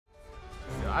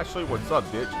I show you what's up,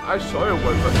 bitch. I show you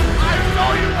what's up. I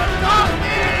show you what's up,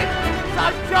 bitch.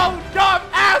 Shut your dumb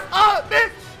ass up,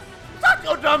 bitch. Shut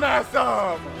your dumb ass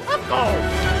up. Let's go.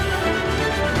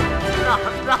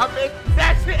 Nah, bitch.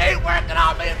 That shit ain't working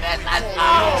on me, bitch. Let's go.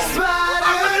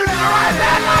 I'm gonna use the right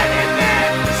that lightning,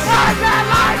 bitch. Right that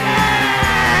lightning.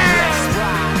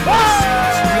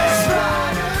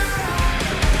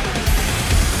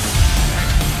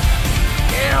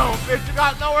 Ew, bitch. You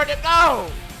got nowhere to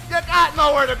go. You got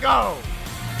nowhere to go.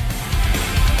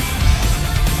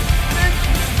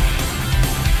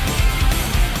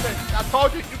 Bitch, I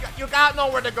told you, you got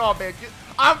nowhere to go, bitch.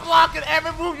 I'm blocking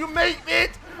every move you make,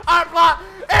 bitch. I'm blocking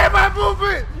every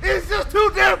movement. It's just too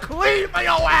damn clean for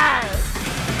your ass.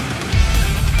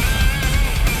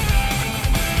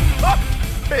 Oh,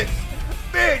 bitch,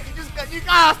 you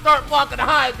gotta start blocking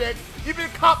high, bitch. You've been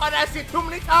caught by that shit too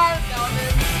many times now,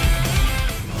 bitch.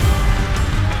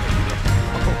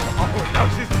 Oh, no,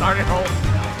 she started her whole...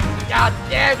 God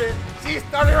damn it. She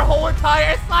started her whole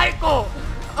entire cycle.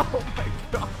 Oh, my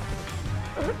God.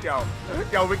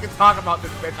 Yo, we can talk about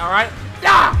this, bitch, all right?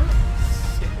 Yeah!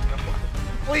 Shit,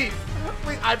 please,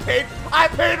 I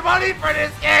paid money for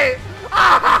this game.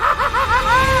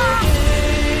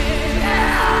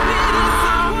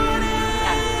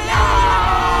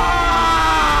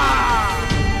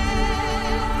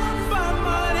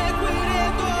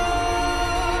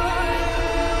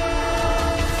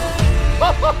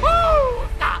 Ole!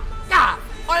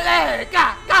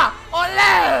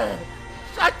 Ole!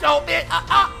 Shut your bitch!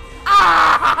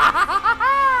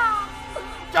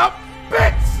 Jump,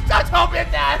 bitch! Shut your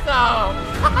bitch ass up!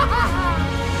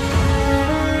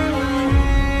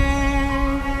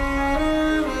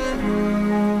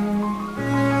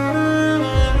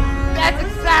 That's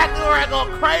exactly where I go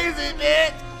crazy,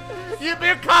 bitch! You've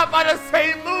been caught by the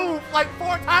same move like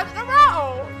 4 times in a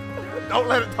row! Don't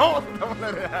let it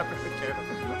happen again.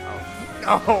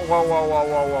 Oh,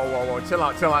 whoa. Chill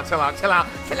out,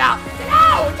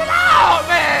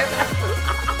 man!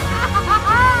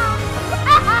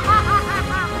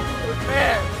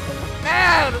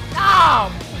 man, no!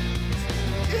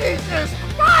 Jesus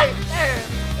Christ, man!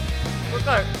 We're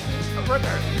good.